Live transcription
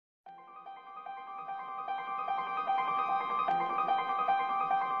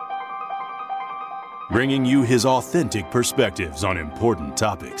bringing you his authentic perspectives on important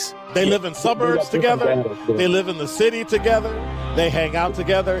topics. They live in suburbs together. They live in the city together. They hang out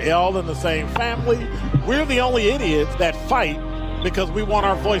together, all in the same family. We're the only idiots that fight because we want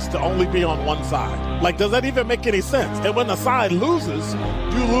our voice to only be on one side. Like, does that even make any sense? And when the side loses,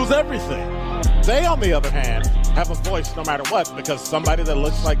 you lose everything. They, on the other hand, have a voice no matter what because somebody that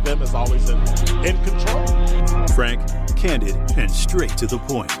looks like them is always in control. Frank, candid, and straight to the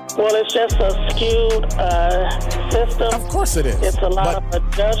point. Well, it's just a skewed system. Of course it is. It's a lot of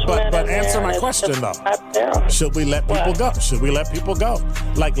adjustment. But answer my question, though. Should we let people go? Should we let people go?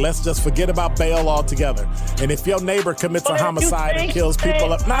 Like, let's just forget about bail altogether. And if your neighbor commits a homicide and kills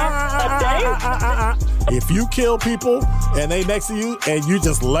people, if you kill people and they next to you and you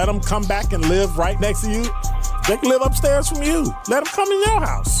just let them come back and live right next to you, they can live upstairs from you. Let them come in your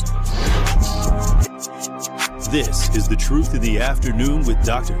house. This is The Truth in the Afternoon with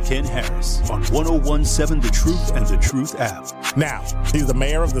Dr. Ken Harris on 101.7 The Truth and The Truth app. Now, he's the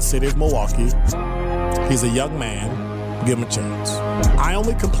mayor of the city of Milwaukee. He's a young man. Give him a chance. I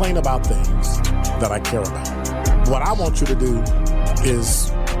only complain about things that I care about. What I want you to do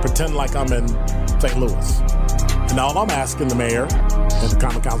is pretend like I'm in St. Louis. And all I'm asking the mayor and the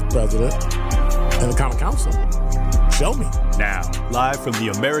Common Council president and the Common Council, show me. Now, live from the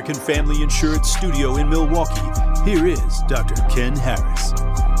American Family Insurance Studio in Milwaukee, here is Dr. Ken Harris.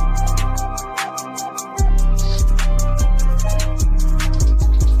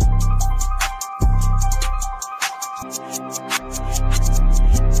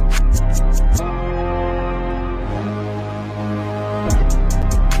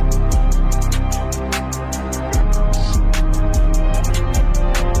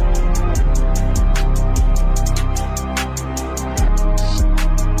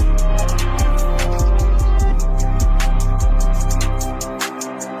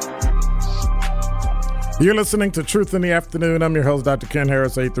 You're listening to Truth in the Afternoon. I'm your host, Dr. Ken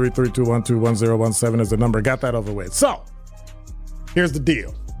Harris. 833-212-1017 is the number. Got that over with. So, here's the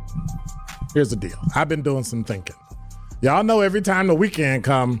deal. I've been doing some thinking. Y'all know every time the weekend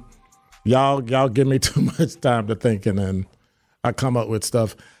come, y'all give me too much time to think, and then I come up with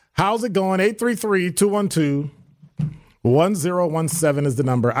stuff. How's it going? 833-212-1017 is the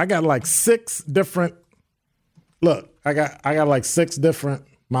number. I got like six different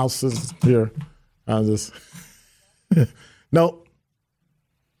mouses here. I just nope,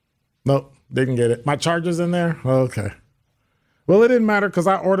 didn't get it. My charger's in there? Okay. Well, it didn't matter because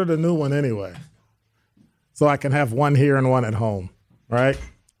I ordered a new one anyway. So I can have one here and one at home, right?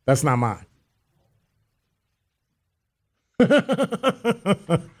 That's not mine.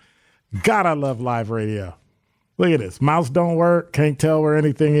 God, I love live radio. Look at this. Mouse don't work. Can't tell where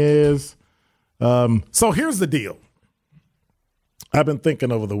anything is. So here's the deal. I've been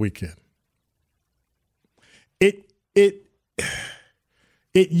thinking over the weekend.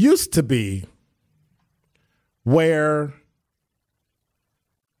 It used to be where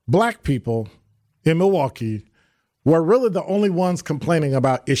black people in Milwaukee were really the only ones complaining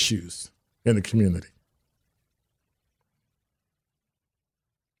about issues in the community.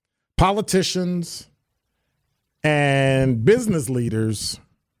 Politicians and business leaders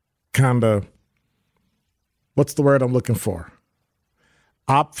kind of, what's the word I'm looking for?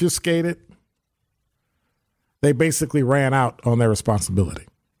 Obfuscated. They basically ran out on their responsibility.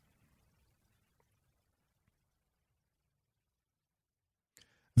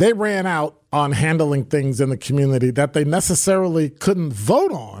 They ran out on handling things in the community that they necessarily couldn't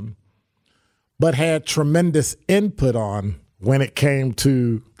vote on, but had tremendous input on when it came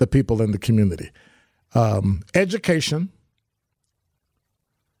to the people in the community. Education,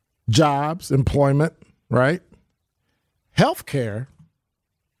 jobs, employment, right? Healthcare,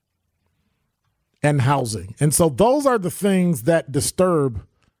 and housing. And so those are the things that disturb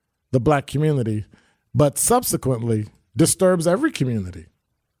the black community, but subsequently disturbs every community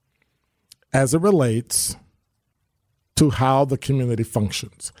as it relates to how the community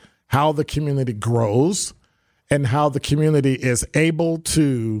functions, how the community grows, and how the community is able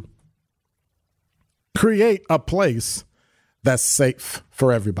to create a place that's safe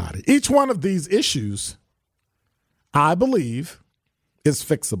for everybody. Each one of these issues, I believe, is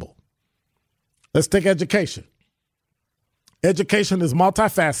fixable. Let's take education. Education is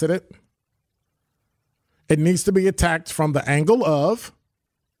multifaceted. It needs to be attacked from the angle of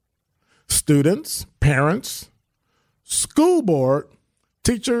students, parents, school board,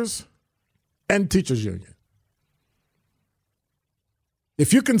 teachers, and teachers union.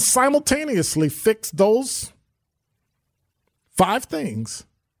 If you can simultaneously fix those 5 things,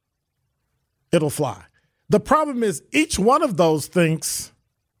 it'll fly. The problem is each one of those thinks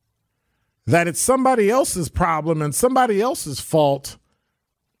that it's somebody else's problem and somebody else's fault.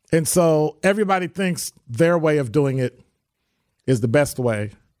 And so everybody thinks their way of doing it is the best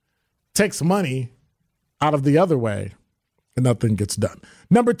way, takes money out of the other way, and nothing gets done.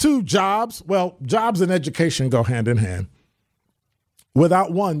 Number two, jobs. Well, jobs and education go hand in hand.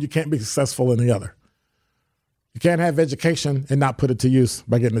 Without one, you can't be successful in the other. You can't have education and not put it to use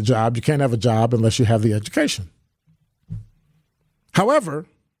by getting a job. You can't have a job unless you have the education. However,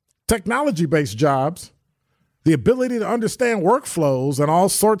 technology-based jobs, the ability to understand workflows and all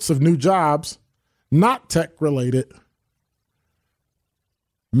sorts of new jobs, not tech-related,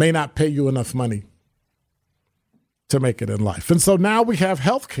 may not pay you enough money to make it in life. And so now we have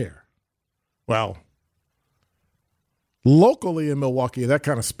healthcare. Well, locally in Milwaukee, that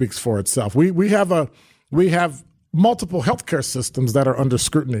kind of speaks for itself. We have multiple healthcare systems that are under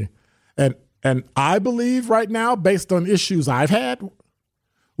scrutiny. And I believe right now, based on issues I've had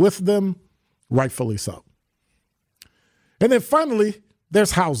with them, rightfully so. And then finally,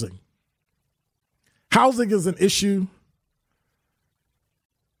 there's housing. Housing is an issue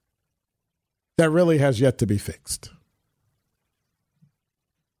that really has yet to be fixed.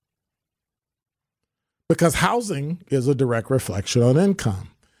 Because housing is a direct reflection on income.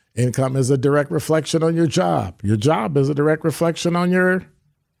 Income is a direct reflection on your job. Your job is a direct reflection on your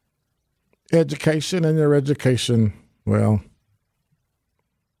education, and your education, well,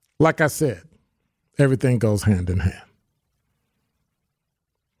 like I said, everything goes hand in hand.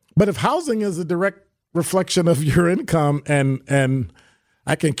 But if housing is a direct reflection of your income and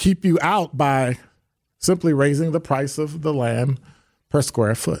I can keep you out by simply raising the price of the land per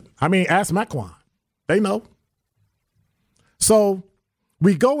square foot. I mean, ask Mequon. They know. So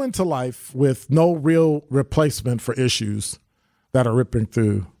we go into life with no real replacement for issues that are ripping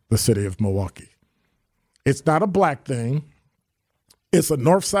through the city of Milwaukee. It's not a black thing. It's a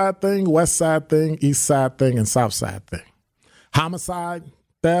north side thing, west side thing, east side thing, and south side thing. Homicide,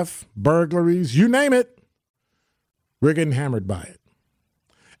 theft, burglaries, you name it, we're getting hammered by it.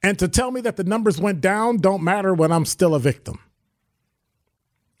 And to tell me that the numbers went down don't matter when I'm still a victim.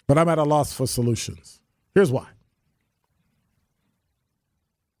 But I'm at a loss for solutions. Here's why.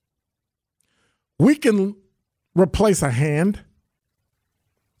 We can replace a hand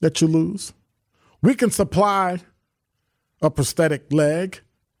that you lose. We can supply a prosthetic leg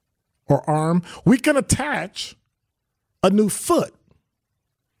or arm. We can attach a new foot.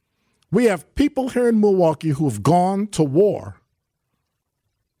 We have people here in Milwaukee who have gone to war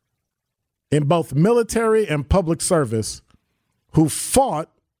in both military and public service, who fought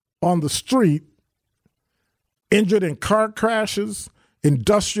on the street, injured in car crashes,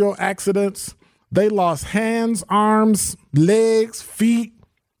 industrial accidents. They lost hands, arms, legs, feet,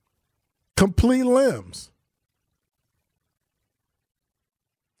 complete limbs.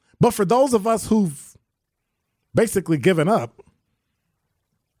 But for those of us who've basically given up,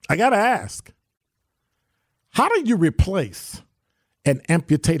 I got to ask, how do you replace an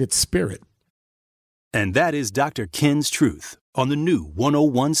amputated spirit? And that is Dr. Ken's Truth on the new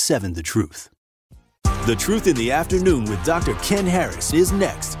 101.7 The Truth. The Truth in the Afternoon with Dr. Ken Harris is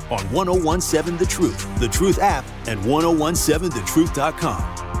next on 101.7 The Truth, The Truth app, and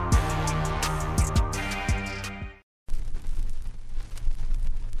 1017thetruth.com.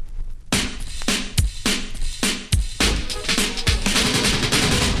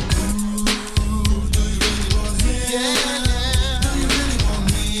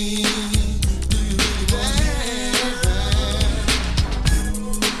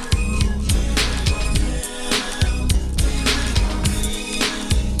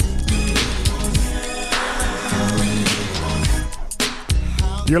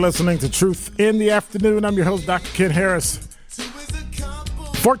 You're listening to Truth in the Afternoon. I'm your host, Dr. Ken Harris.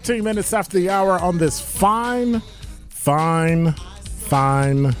 14 minutes after the hour on this fine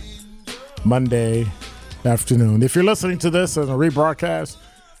Monday afternoon. If you're listening to this as a rebroadcast,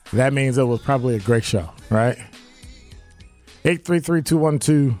 that means it was probably a great show, right?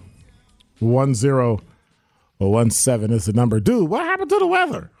 833-212-1017 is the number. Dude, what happened to the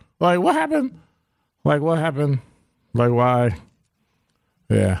weather? What happened? Why?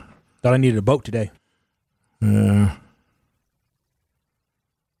 Yeah. Thought I needed a boat today. Yeah.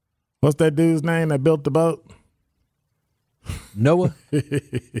 What's that dude's name that built the boat? Noah.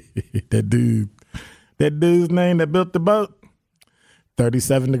 That dude's name that built the boat.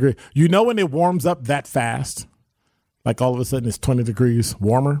 37 degrees. You know when it warms up that fast? Like all of a sudden it's 20 degrees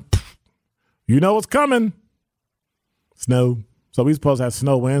warmer? You know what's coming. Snow. So we're supposed to have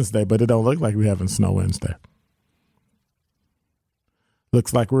snow Wednesday, but it don't look like we're having snow Wednesday.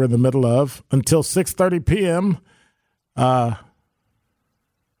 Looks like we're in the middle of, until 6:30 p.m.,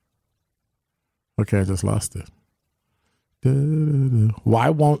 Okay, I just lost it. Why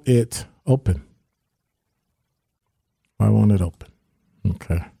won't it open? Why won't it open?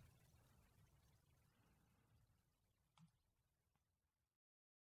 Okay.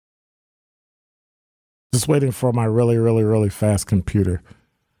 Just waiting for my really, really, really fast computer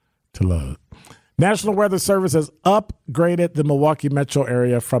to load. National Weather Service has upgraded the Milwaukee metro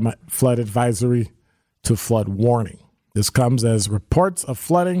area from a flood advisory to flood warning. This comes as reports of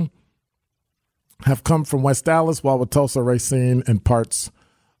flooding have come from West Dallas, Wauwatosa, Racine, and parts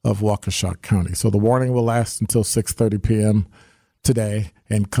of Waukesha County. So the warning will last until 6:30 p.m. today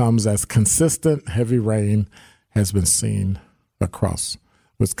and comes as consistent heavy rain has been seen across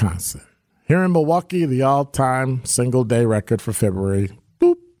Wisconsin. Here in Milwaukee, the all-time single-day record for February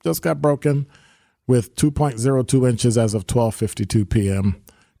just got broken with 2.02 inches as of 12:52 p.m.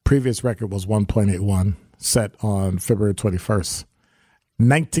 Previous record was 1.81, set on February 21st,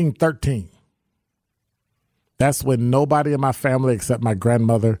 1913. That's when nobody in my family except my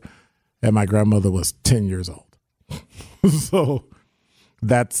grandmother, and my grandmother was 10 years old. So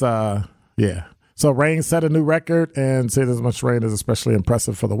that's, yeah. So rain set a new record, and saying as much rain is especially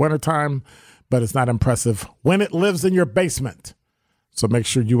impressive for the wintertime, but it's not impressive when it lives in your basement. So make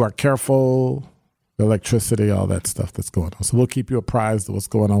sure you are careful, electricity, all that stuff that's going on. So we'll keep you apprised of what's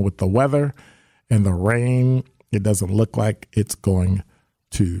going on with the weather and the rain. It doesn't look like it's going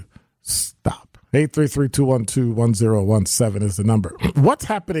to stop. 833-212-1017 is the number. What's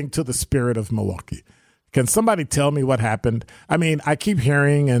happening to the spirit of Milwaukee? Can somebody tell me what happened? I mean, I keep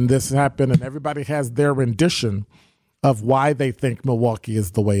hearing, and this happened, and everybody has their rendition of why they think Milwaukee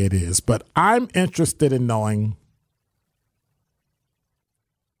is the way it is. But I'm interested in knowing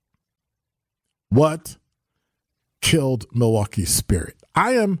what killed Milwaukee's spirit.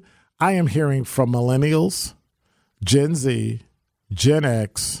 I am hearing from millennials, Gen Z, Gen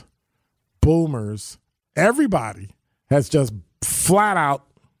X, boomers, everybody has just flat out,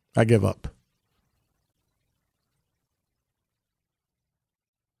 I give up.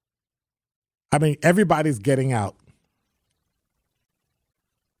 I mean, everybody's getting out.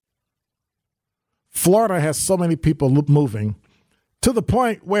 Florida has so many people moving to the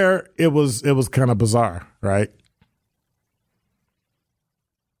point where it was kind of bizarre, right?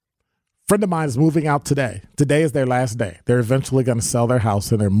 Friend of mine is moving out today. Today is their last day. They're eventually going to sell their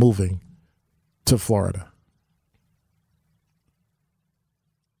house and they're moving to Florida.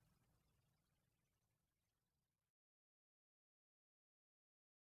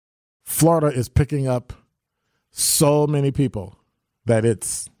 Florida is picking up so many people that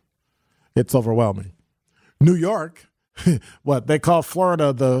it's overwhelming. New York, what they call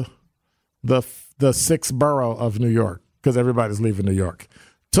Florida the sixth borough of New York because everybody's leaving New York.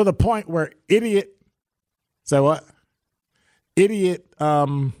 To the point where idiot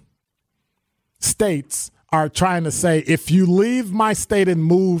states are trying to say, if you leave my state and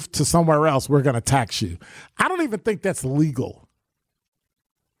move to somewhere else, we're going to tax you. I don't even think that's legal.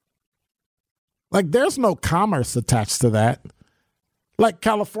 Like, there's no commerce attached to that. Like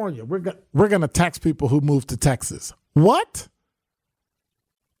California, we're going to tax people who move to Texas. What?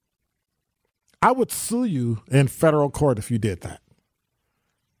 I would sue you in federal court if you did that.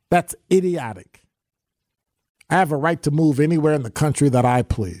 That's idiotic. I have a right to move anywhere in the country that I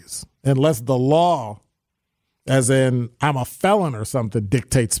please, unless the law, as in I'm a felon or something,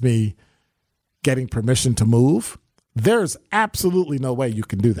 dictates me getting permission to move. There's absolutely no way you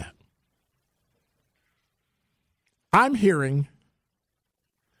can do that. I'm hearing,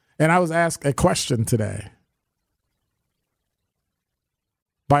 and I was asked a question today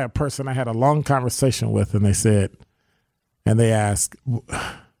by a person I had a long conversation with, and they asked,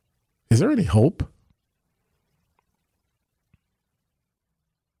 is there any hope?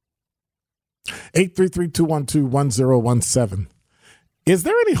 Eight 833-212-1017. Is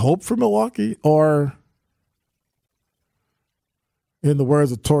there any hope for Milwaukee? Or, in the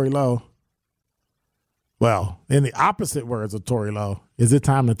words of Tory Lowe, well, in the opposite words of Tory Lowe, is it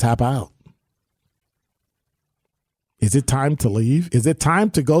time to tap out? Is it time to leave? Is it time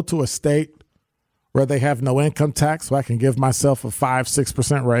to go to a state where they have no income tax so I can give myself a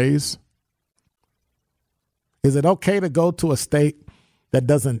 5-6% raise? Is it okay to go to a state that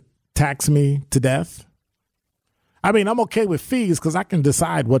doesn't tax me to death? I mean, I'm okay with fees because I can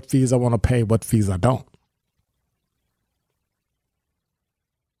decide what fees I want to pay, what fees I don't.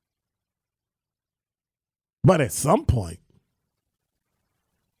 But at some point,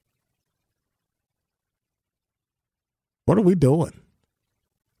 what are we doing?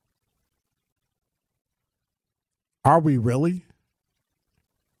 Are we really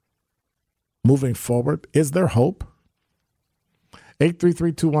moving forward? Is there hope?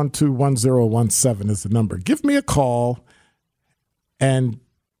 833-212-1017 is the number. Give me a call and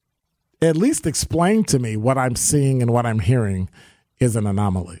at least explain to me what I'm seeing and what I'm hearing is an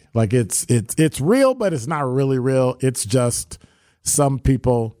anomaly. Like it's real, but it's not really real. It's just some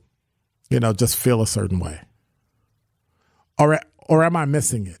people, just feel a certain way. Or am I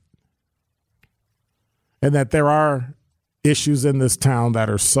missing it? And that there are issues in this town that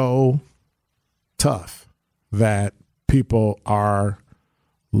are so tough that people are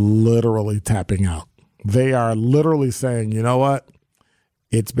literally tapping out. They are literally saying, you know what?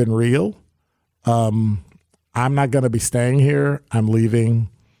 It's been real. I'm not going to be staying here. I'm leaving,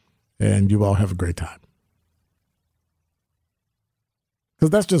 and you all have a great time. Because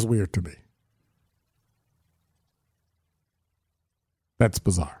that's just weird to me. That's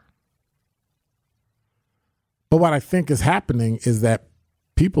bizarre. But what I think is happening is that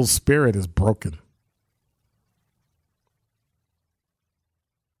people's spirit is broken.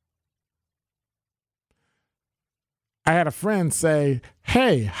 I had a friend say,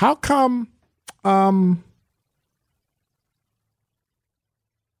 hey, how come in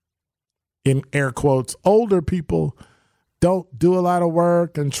air quotes, older people don't do a lot of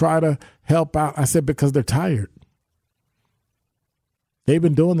work and try to help out? I said, because they're tired. They've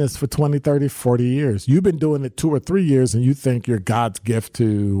been doing this for 20, 30, 40 years. You've been doing it 2 or 3 years, and you think you're God's gift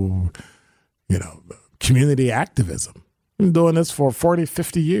to, community activism. You've been doing this for 40,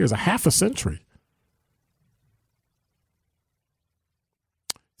 50 years, a half a century.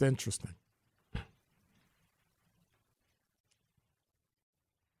 It's interesting.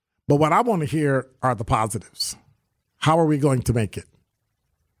 But what I want to hear are the positives. How are we going to make it?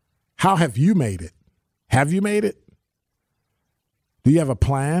 How have you made it? Have you made it? Do you have a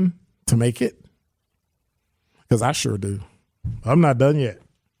plan to make it? Because I sure do. I'm not done yet.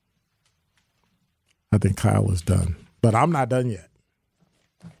 I think Kyle is done, but I'm not done yet.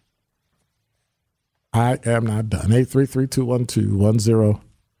 I am not done. 833-212-1017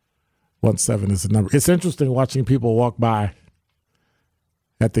 is the number. It's interesting watching people walk by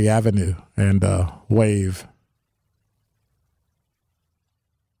at the avenue and wave.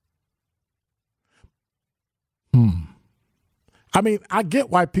 I mean, I get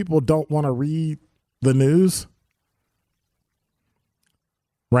why people don't want to read the news.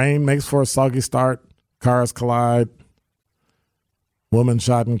 Rain makes for a soggy start. Cars collide. Woman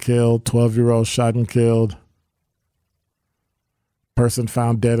shot and killed. 12-year-old shot and killed. Person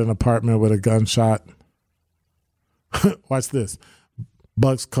found dead in apartment with a gunshot. Watch this.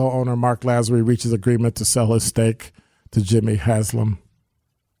 Bucks co-owner Mark Lazary reaches agreement to sell his stake to Jimmy Haslam.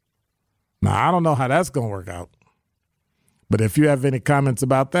 Now, I don't know how that's going to work out. But if you have any comments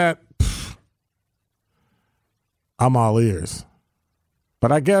about that, I'm all ears.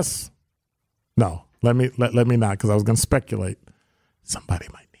 But I guess, no, let me not, because I was going to speculate. Somebody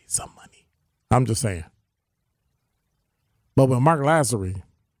might need some money. I'm just saying. But when Mark Lazary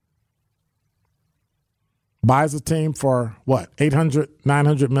buys a team for what, 800,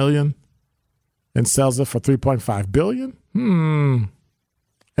 900 million and sells it for 3.5 billion?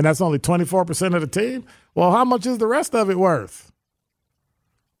 And that's only 24% of the team? Well, how much is the rest of it worth?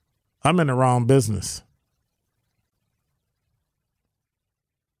 I'm in the wrong business.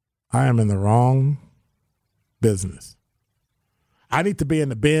 I am in the wrong business. I need to be in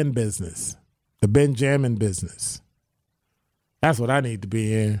the Ben business, the Benjamin business. That's what I need to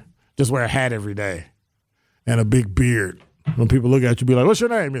be in. Just wear a hat every day and a big beard. When people look at you, be like, what's your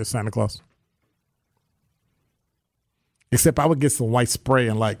name? It's Santa Claus. Except I would get some white spray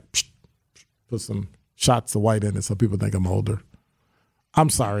and put some shots of white in it so people think I'm older. I'm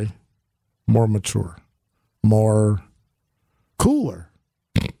sorry. More mature. More cooler.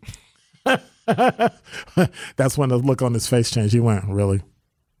 That's when the look on his face changed. He went, really?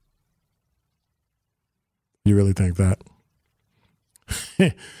 You really think that?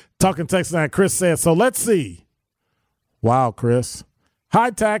 Talking text line, Chris said, so let's see. Wow, Chris. High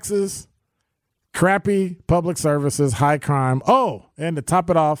taxes, crappy public services, high crime. Oh, and to top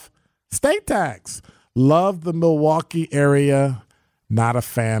it off, state tax. Love the Milwaukee area. Not a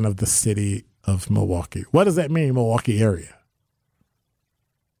fan of the city of Milwaukee. What does that mean, Milwaukee area?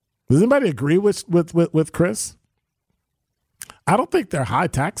 Does anybody agree with Chris? I don't think there are high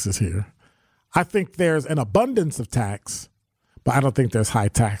taxes here. I think there's an abundance of tax, but I don't think there's high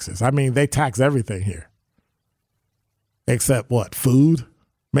taxes. I mean, they tax everything here. Except what? Food,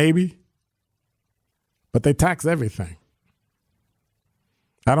 maybe? But they tax everything.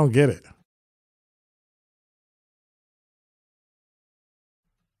 I don't get it.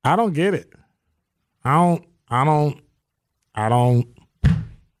 I don't get it. I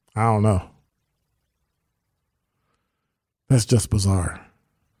don't know. That's just bizarre.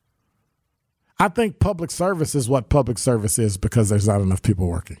 I think public service is what public service is because there's not enough people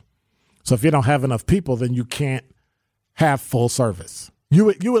working. So if you don't have enough people, then you can't have full service. You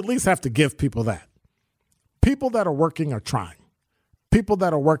at least have to give people that. People that are working are trying. People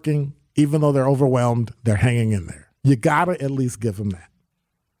that are working, even though they're overwhelmed, they're hanging in there. You got to at least give them that.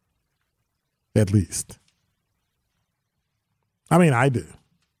 At least. I mean, I do.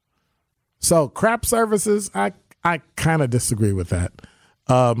 So crap services, I kind of disagree with that.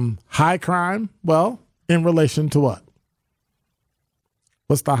 High crime, well, in relation to what?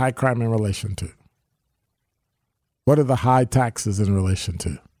 What's the high crime in relation to? What are the high taxes in relation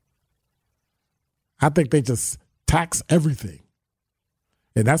to? I think they just tax everything.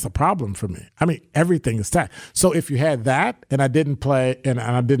 And that's a problem for me. I mean, everything is taxed. So if you had that and I didn't pay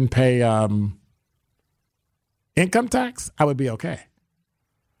income tax, I would be okay.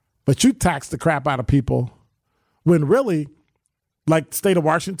 But you tax the crap out of people when really, like the state of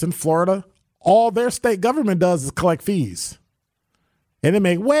Washington, Florida, all their state government does is collect fees. And they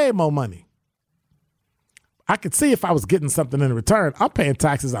make way more money. I could see if I was getting something in return. I'm paying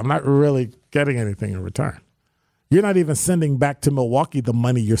taxes. I'm not really getting anything in return. You're not even sending back to Milwaukee the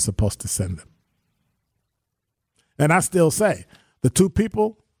money you're supposed to send them. And I still say, the two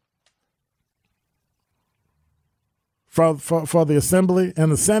people for the Assembly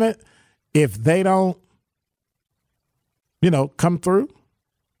and the Senate, if they don't, come through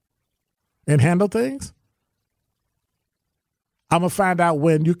and handle things, I'm going to find out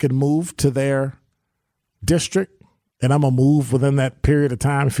when you can move to their district, and I'm going to move within that period of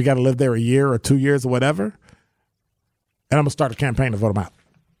time if you got to live there a year or 2 years or whatever, and I'm going to start a campaign to vote them out.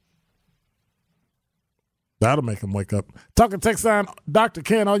 That'll make them wake up. Talking text line, Dr.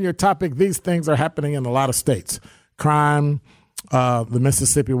 Ken, on your topic, these things are happening in a lot of states. Crime, the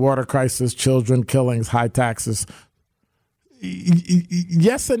Mississippi water crisis, children killings, high taxes.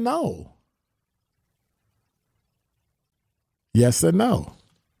 Yes and no. Yes and no.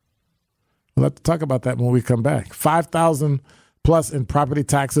 We'll have to talk about that when we come back. 5,000 plus in property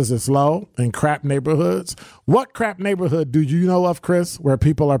taxes is low in crap neighborhoods. What crap neighborhood do you know of, Chris, where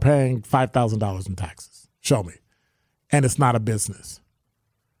people are paying $5,000 in taxes? Show me. And it's not a business.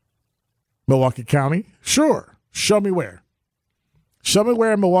 Milwaukee County? Sure. Show me where. Show me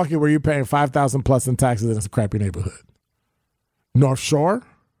where in Milwaukee where you're paying $5,000 plus in taxes and it's a crappy neighborhood. North Shore?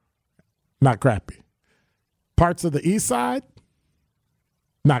 Not crappy. Parts of the east side?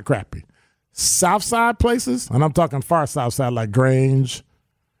 Not crappy. South side places, and I'm talking far south side like Grange,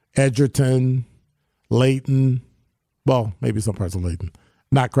 Edgerton, Layton. Well, maybe some parts of Layton.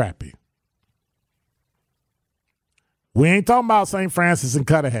 Not crappy. We ain't talking about St. Francis and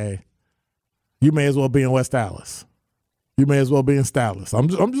Cudahy. You may as well be in West Allis. You may as well be in Stadlis.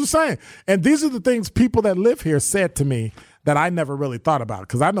 I'm just saying. And these are the things people that live here said to me that I never really thought about.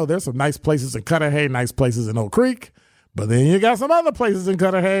 Because I know there's some nice places in Cudahy, nice places in Oak Creek. But then you got some other places in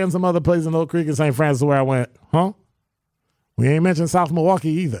Cudahy and some other places in Oak Creek and St. Francis where I went, huh? We ain't mentioned South Milwaukee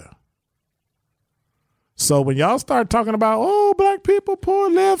either. So when y'all start talking about, black people poor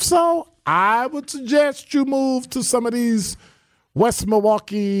live, so I would suggest you move to some of these West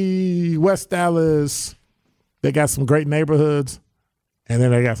Milwaukee, West Dallas. They got some great neighborhoods, and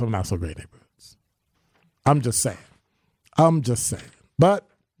then they got some not so great neighborhoods. I'm just saying. But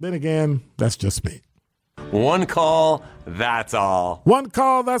then again, that's just me. One call, that's all. One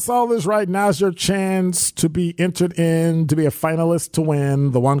call, that's all is right. Now's your chance to be entered in, to be a finalist to win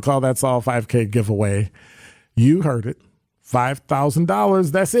the One Call, That's All 5K giveaway. You heard it.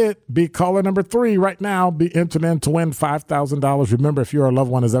 $5,000. That's it. Be caller number 3 right now. Be entered in to win $5,000. Remember, if your loved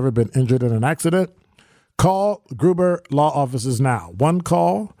one has ever been injured in an accident, call Gruber Law Offices now. One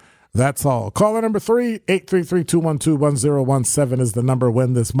call, that's all. Caller number 3, 833-212-1017 is the number.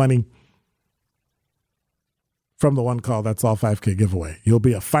 Win this money from the One Call, That's All 5K giveaway. You'll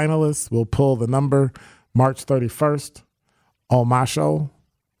be a finalist. We'll pull the number March 31st on my show.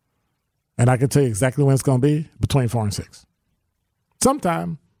 And I can tell you exactly when it's going to be, between 4 and 6.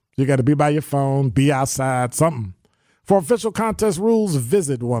 Sometime. You got to be by your phone, be outside, something. For official contest rules,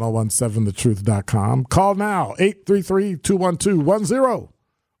 visit 1017thetruth.com. Call now,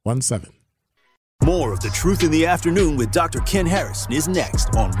 833-212-1017. More of The Truth in the Afternoon with Dr. Ken Harrison is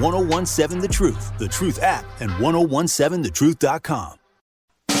next on 1017 The Truth, The Truth app, and 1017thetruth.com.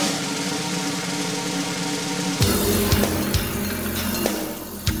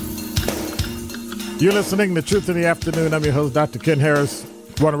 You're listening to Truth in the Afternoon. I'm your host, Dr. Ken Harris.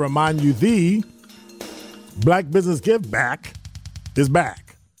 I want to remind you the Black Business Give Back is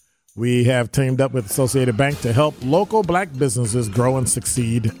back. We have teamed up with Associated Bank to help local black businesses grow and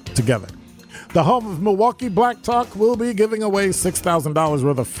succeed together. The home of Milwaukee Black Talk will be giving away $6,000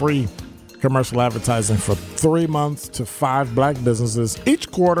 worth of free commercial advertising for 3 months to 5 black businesses each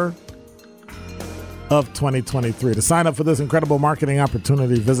quarter of 2023. To sign up for this incredible marketing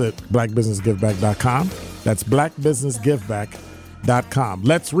opportunity, visit blackbusinessgiveback.com. That's blackbusinessgiveback.com.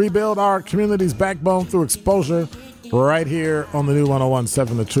 Let's rebuild our community's backbone through exposure right here on the new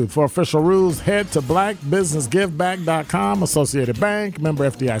 101.7 The Truth. For official rules, head to blackbusinessgiveback.com. Associated Bank, member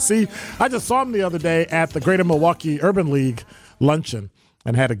FDIC. I just saw him the other day at the Greater Milwaukee Urban League luncheon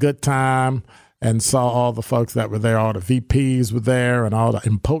and had a good time and saw all the folks that were there. All the VPs were there and all the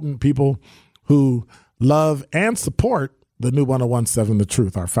impotent people who love and support the new 101.7 The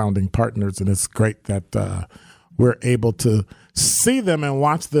Truth, our founding partners. And it's great that we're able to see them and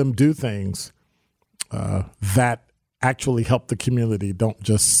watch them do things that actually help the community. Don't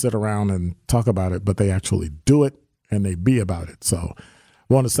just sit around and talk about it, but they actually do it and they be about it. So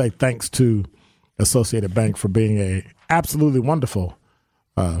I want to say thanks to Associated Bank for being a absolutely wonderful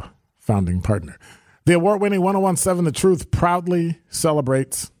founding partner. The award-winning 101.7 The Truth proudly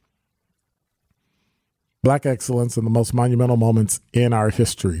celebrates Black excellence in the most monumental moments in our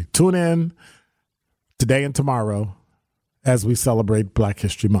history. Tune in today and tomorrow as we celebrate Black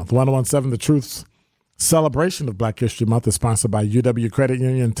History Month. 101.7 The Truth's celebration of Black History Month is sponsored by UW Credit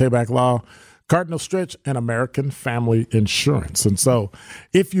Union, Tabak Law, Cardinal Stritch, and American Family Insurance. And so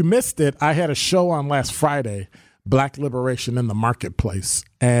if you missed it, I had a show on last Friday, Black Liberation in the Marketplace.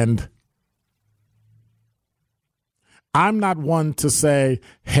 And I'm not one to say,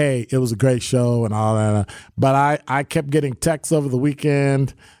 hey, it was a great show and all that, but I kept getting texts over the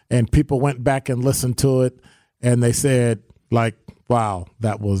weekend and people went back and listened to it and they said, like, wow,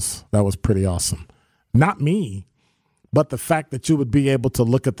 that was pretty awesome. Not me, but the fact that you would be able to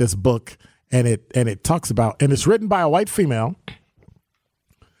look at this book and it talks about, and it's written by a white female,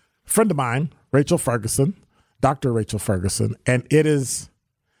 friend of mine, Rachel Ferguson, Dr. Rachel Ferguson, and it is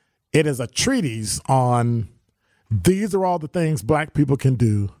a treatise on these are all the things black people can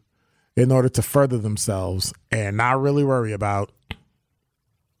do in order to further themselves and not really worry about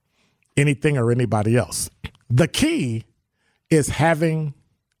anything or anybody else. The key is having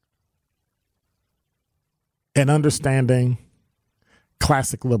and understanding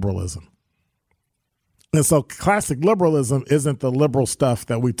classic liberalism. And so classic liberalism isn't the liberal stuff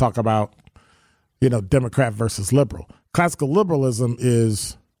that we talk about, Democrat versus liberal. Classical liberalism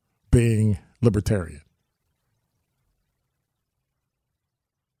is being libertarian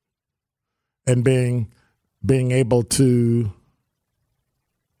and being able to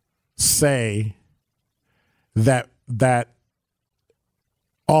say that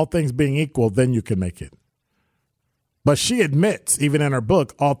all things being equal, then you can make it. But she admits, even in her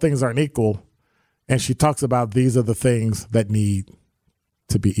book, all things aren't equal. And she talks about these are the things that need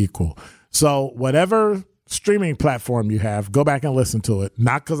to be equal. So whatever streaming platform you have, go back and listen to it.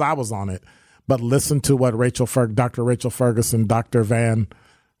 Not because I was on it, but listen to what Dr. Rachel Ferguson, Dr. Van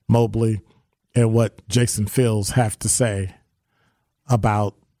Mobley, and what Jason Fields have to say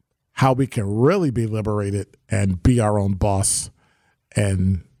about how we can really be liberated and be our own boss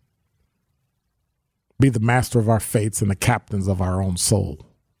and be the master of our fates and the captains of our own soul.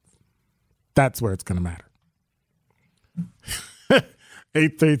 That's where it's going to matter.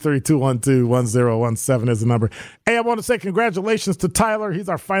 833-212-1017 is the number. Hey, I want to say congratulations to Tyler. He's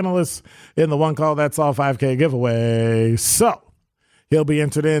our finalist in the One Call That's All 5K giveaway. So he'll be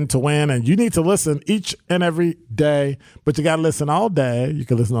entered in to win, and you need to listen each and every day, but you got to listen all day. You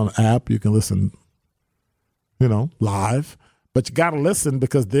can listen on the app. You can listen, live, but you got to listen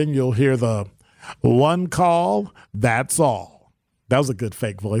because then you'll hear the One Call That's All. That was a good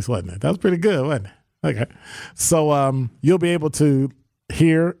fake voice, wasn't it? That was pretty good, wasn't it? Okay. So you'll be able to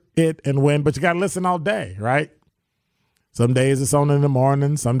hear it and win, but you got to listen all day, right? Some days it's on in the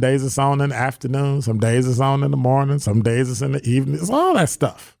morning. Some days it's on in the afternoon. Some days it's on in the morning. Some days it's in the evening. It's all that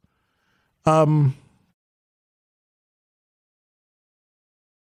stuff. So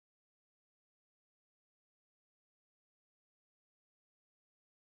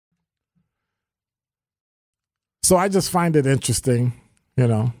I just find it interesting,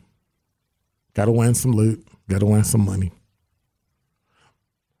 got to win some loot, got to win some money.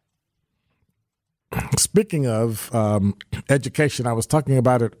 Speaking of education, I was talking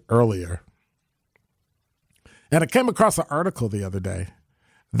about it earlier. And I came across an article the other day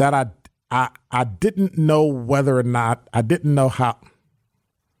that I didn't know whether or not, I didn't know how.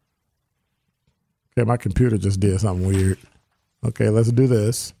 Okay, my computer just did something weird. Okay, let's do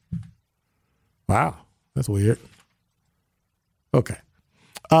this. Wow, that's weird. Okay.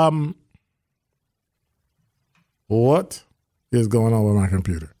 What is going on with my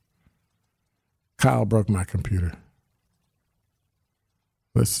computer? Kyle broke my computer.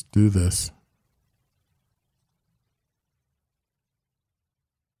 Let's do this.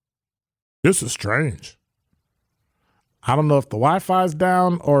 This is strange. I don't know if the Wi-Fi is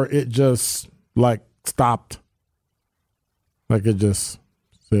down or it just like stopped. Like it just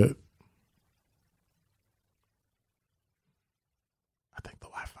said. I think the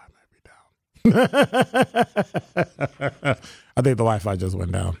Wi-Fi might be down. I think the Wi-Fi just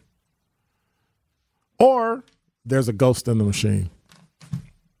went down. Or there's a ghost in the machine.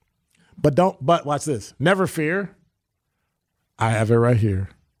 But watch this. Never fear. I have it right here.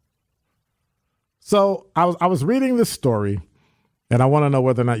 So I was reading this story, and I want to know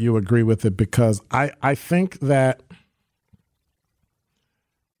whether or not you agree with it, because I think that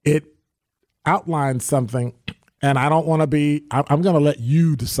it outlines something, and I don't want to be, I'm going to let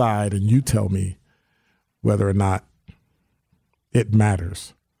you decide and you tell me whether or not it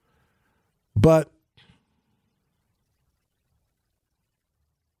matters. But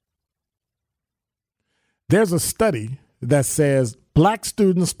there's a study that says black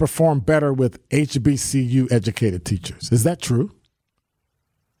students perform better with HBCU educated teachers. Is that true?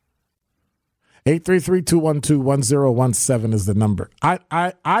 833-212-1017 is the number.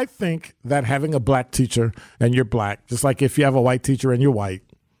 I think that having a black teacher and you're black, just like if you have a white teacher and you're white,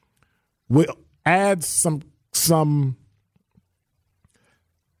 will add some semblance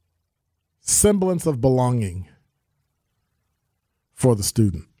of belonging for the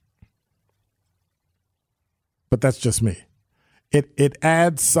student. But that's just me. It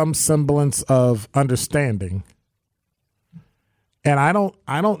adds some semblance of understanding. And I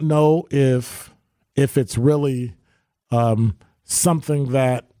don't know if it's really something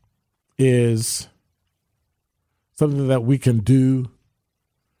that is something that we can do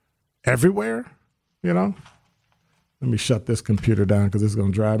everywhere, you know? Let me shut this computer down because it's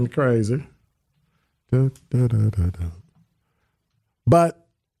going to drive me crazy. But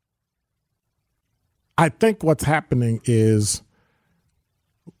I think what's happening is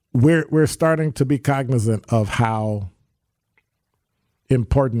we're starting to be cognizant of how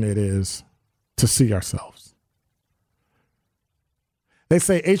important it is to see ourselves. They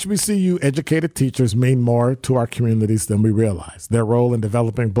say HBCU educated teachers mean more to our communities than we realize. Their role in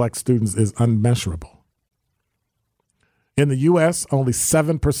developing black students is unmeasurable. In the U.S., only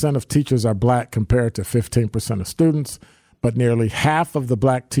 7% of teachers are black compared to 15% of students, but nearly half of the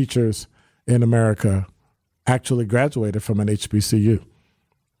black teachers in America actually graduated from an HBCU.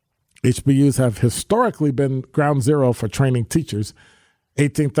 HBCUs have historically been ground zero for training teachers.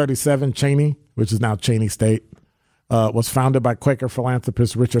 1837, Cheney, which is now Cheney State, was founded by Quaker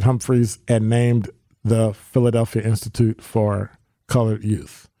philanthropist Richard Humphreys and named the Philadelphia Institute for Colored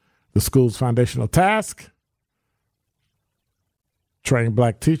Youth. The school's foundational task, train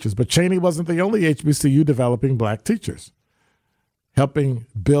black teachers. But Cheney wasn't the only HBCU developing black teachers. Helping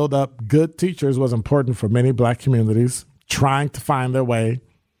build up good teachers was important for many black communities trying to find their way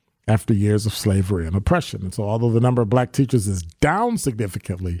after years of slavery and oppression. And so although the number of black teachers is down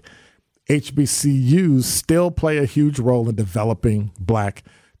significantly, HBCUs still play a huge role in developing black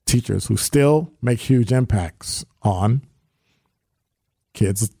teachers who still make huge impacts on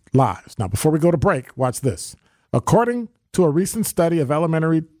kids' lives. Now, before we go to break, watch this. According to a recent study of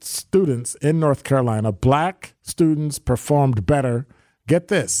elementary students in North Carolina, black students performed better, get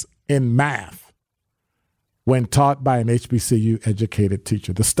this, in math when taught by an HBCU-educated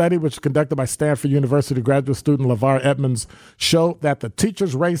teacher. The study, which was conducted by Stanford University graduate student LeVar Edmonds, showed that the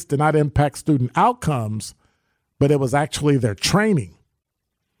teacher's race did not impact student outcomes, but it was actually their training.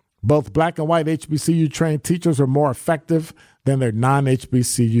 Both black and white HBCU-trained teachers were more effective than their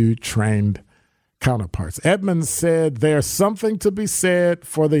non-HBCU-trained counterparts. Edmonds said there's something to be said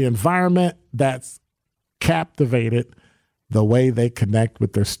for the environment that's captivated the way they connect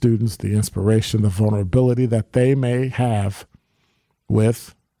with their students, the inspiration, the vulnerability that they may have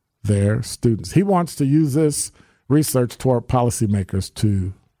with their students. He wants to use this research toward policymakers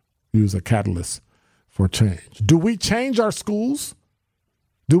to use a catalyst for change. Do we change our schools?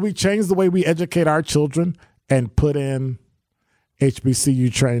 Do we change the way we educate our children and put in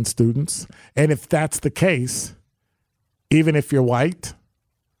HBCU-trained students? And if that's the case, even if you're white,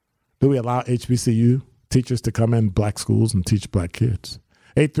 do we allow HBCU teachers to come in black schools and teach black kids?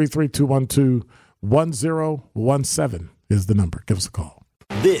 833-212-1017 is the number. Give us a call.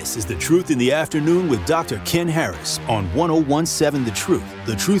 This is The Truth in the Afternoon with Dr. Ken Harris on 1017 The Truth,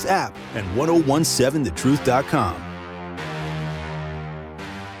 The Truth app, and 1017thetruth.com.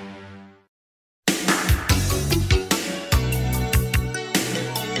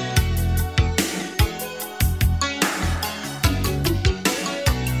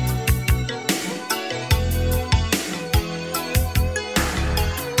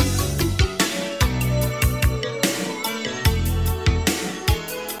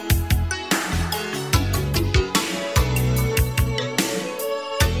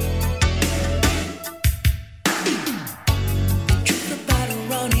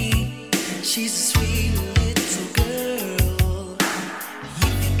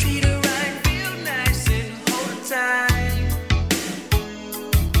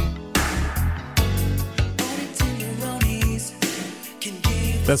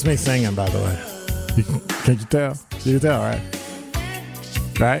 That's me singing, by the way. Can you tell? You can tell, right?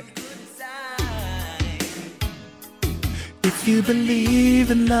 Right? If you believe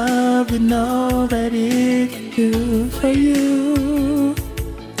in love, you know that it can do for you.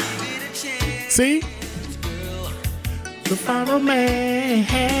 See? The final man.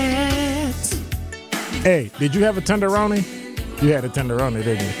 Hey, did you have a tenderoni? You had a tenderoni,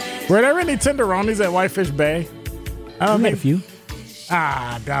 didn't you? Were there any tenderonis at Whitefish Bay? I don't know. A few.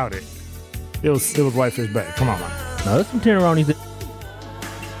 I doubt it. It was Whitefish Bay. Come on, man. No, there's some tenderonis that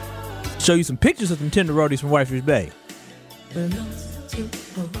show you some pictures of some tenderonis from Whitefish Bay. They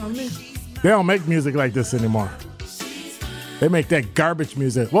don't make music like this anymore. They make that garbage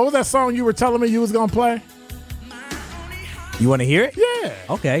music. What was that song you were telling me you was gonna play? You want to hear it? Yeah.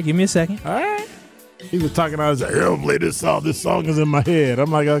 Okay, give me a second. All right. He was talking. I was like, "Yo, play this song. This song is in my head."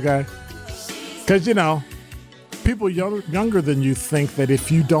 I'm like, okay, because people younger than you think that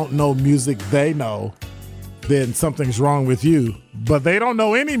if you don't know music they know, then something's wrong with you. But they don't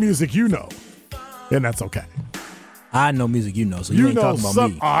know any music you know, and that's okay. I know music you know, so you ain't talking about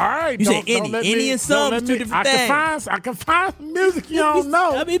me. All right. You say any and some is two different things. I can find music you don't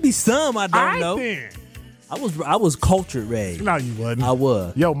know. I mean, it be some I don't know. Then. I was cultured, Ray. No, you wasn't. I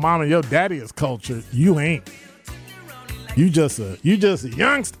was. Your mama, your daddy is cultured. You ain't. You just a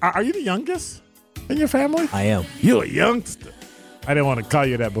youngster. Are you the youngest in your family? I am. You a youngster. I didn't want to call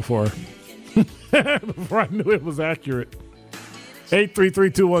you that before. Before I knew it was accurate.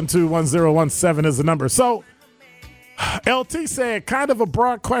 833-212-1017 is the number. So, LT said, kind of a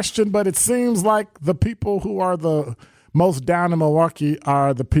broad question, but it seems like the people who are the most down in Milwaukee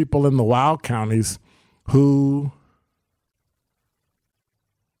are the people in the wild counties who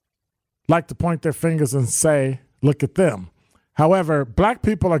like to point their fingers and say, look at them. However, black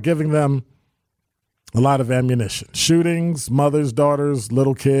people are giving them a lot of ammunition. Shootings, mothers, daughters,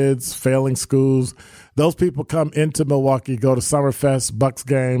 little kids, failing schools. Those people come into Milwaukee, go to Summerfest, Bucks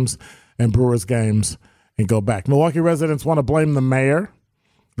games, and Brewers games, and go back. Milwaukee residents want to blame the mayor,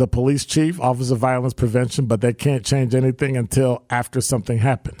 the police chief, Office of Violence Prevention, but they can't change anything until after something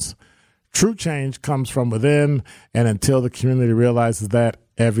happens. True change comes from within, and until the community realizes that,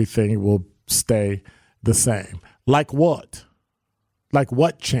 everything will stay the same. Like what? Like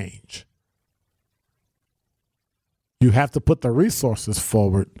what change? You have to put the resources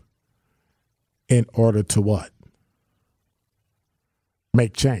forward in order to what?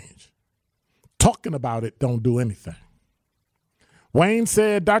 Make change. Talking about it don't do anything. Wayne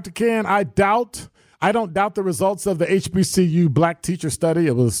said, Dr. Ken, I don't doubt the results of the HBCU black teacher study.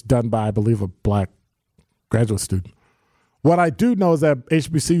 It was done by, I believe, a black graduate student. What I do know is that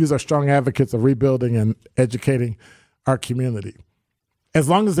HBCUs are strong advocates of rebuilding and educating our community, as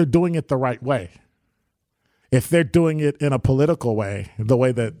long as they're doing it the right way. If they're doing it in a political way, the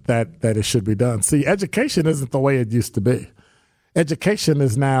way that it should be done. See, education isn't the way it used to be. Education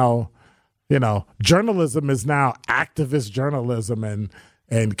is now, journalism is now activist journalism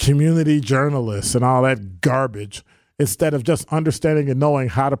and community journalists and all that garbage, instead of just understanding and knowing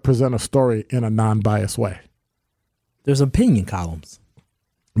how to present a story in a non-biased way. There's opinion columns.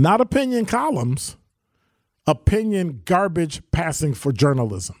 Not opinion columns. Opinion garbage passing for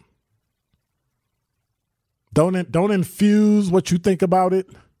journalism. Don't infuse what you think about it.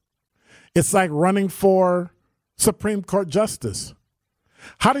 It's like running for Supreme Court justice.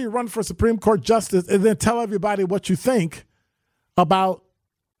 How do you run for Supreme Court justice and then tell everybody what you think about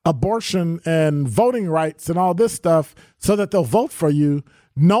abortion and voting rights and all this stuff so that they'll vote for you,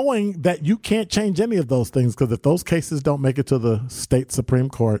 knowing that you can't change any of those things? Because if those cases don't make it to the state Supreme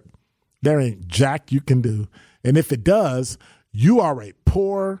Court, there ain't jack you can do. And if it does, you are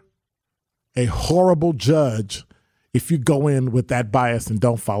a horrible judge if you go in with that bias and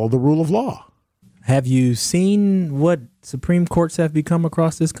don't follow the rule of law. Have you seen what Supreme Courts have become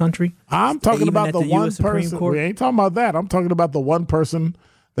across this country? I'm talking about the one person. We ain't talking about that. I'm talking about the one person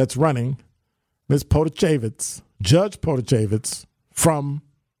that's running, Ms. Potachevitz, Judge Potachevitz, from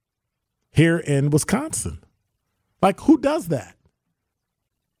here in Wisconsin. Like, who does that?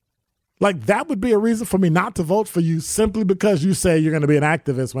 Like, that would be a reason for me not to vote for you, simply because you say you're going to be an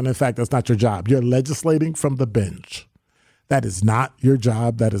activist when, in fact, that's not your job. You're legislating from the bench. That is not your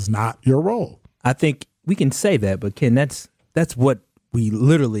job. That is not your role. I think we can say that, but Ken, that's what we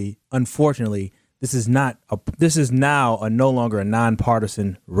literally, unfortunately, this is now no longer a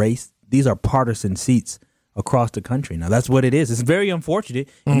nonpartisan race. These are partisan seats across the country. Now, that's what it is. It's very unfortunate,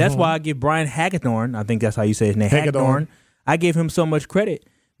 and that's why I give Brian Hagedorn, I think that's how you say his name, Hagedorn, I gave him so much credit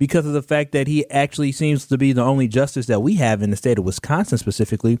because of the fact that he actually seems to be the only justice that we have in the state of Wisconsin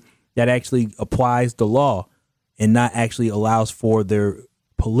specifically that actually applies the law and not actually allows for their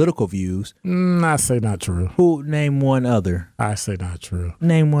political views. I say not true. Who name one other? I say not true.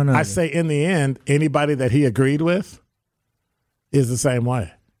 Name one other. I say in the end, anybody that he agreed with is the same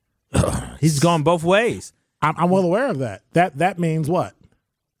way. He's gone both ways. I'm well aware of that. That means what?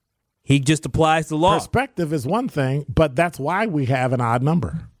 He just applies the law. Perspective is one thing, but that's why we have an odd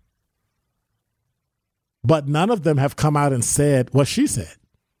number. But none of them have come out and said what she said.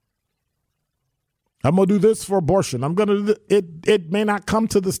 I'm going to do this for abortion. I'm going to do this. It may not come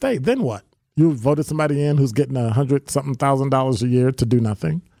to the state. Then what? You voted somebody in who's getting $100,000 a year to do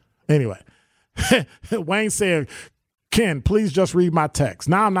nothing. Anyway, Wayne said, Ken, please just read my text.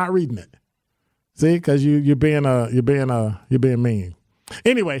 Now I'm not reading it. See, because you're being mean.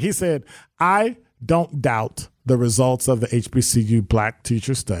 Anyway, he said, I don't doubt the results of the HBCU Black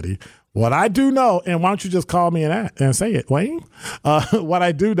Teacher Study. What I do know, and why don't you just call me and say it, Wayne? What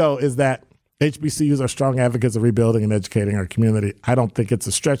I do know is that HBCUs are strong advocates of rebuilding and educating our community. I don't think it's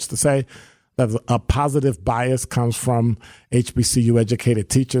a stretch to say that a positive bias comes from HBCU educated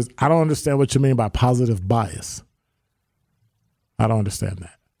teachers. I don't understand what you mean by positive bias. I don't understand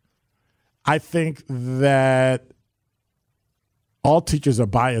that. I think that all teachers are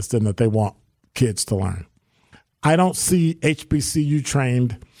biased in that they want kids to learn. I don't see HBCU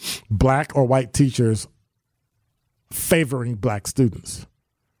trained black or white teachers favoring black students.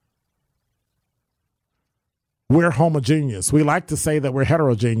 We're homogeneous. We like to say that we're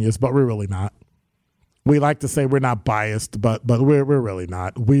heterogeneous, but we're really not. We like to say we're not biased, but we're really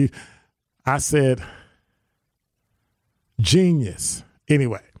not. I said genius.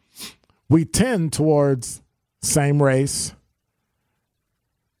 Anyway, we tend towards same race,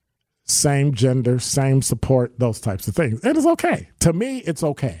 same gender, same support, those types of things. It is okay. To me, it's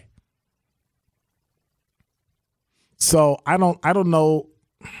okay. So I don't know.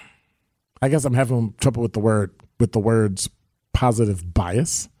 I guess I'm having trouble with the words positive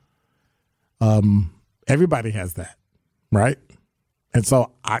bias. Everybody has that, right? And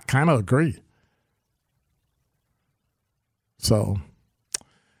so I kind of agree. So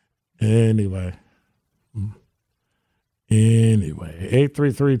anyway,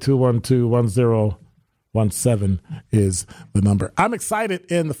 833-212-1017 is the number. I'm excited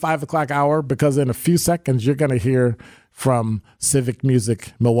in the 5 o'clock hour because in a few seconds you're going to hear from Civic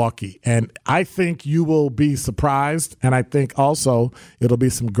Music Milwaukee. And I think you will be surprised. And I think also it'll be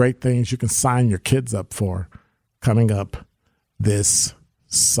some great things you can sign your kids up for coming up this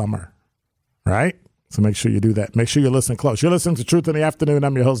summer. Right? So make sure you do that. Make sure you listen close. You're listening to Truth in the Afternoon.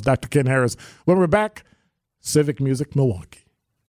 I'm your host, Dr. Ken Harris. When we're back, Civic Music Milwaukee.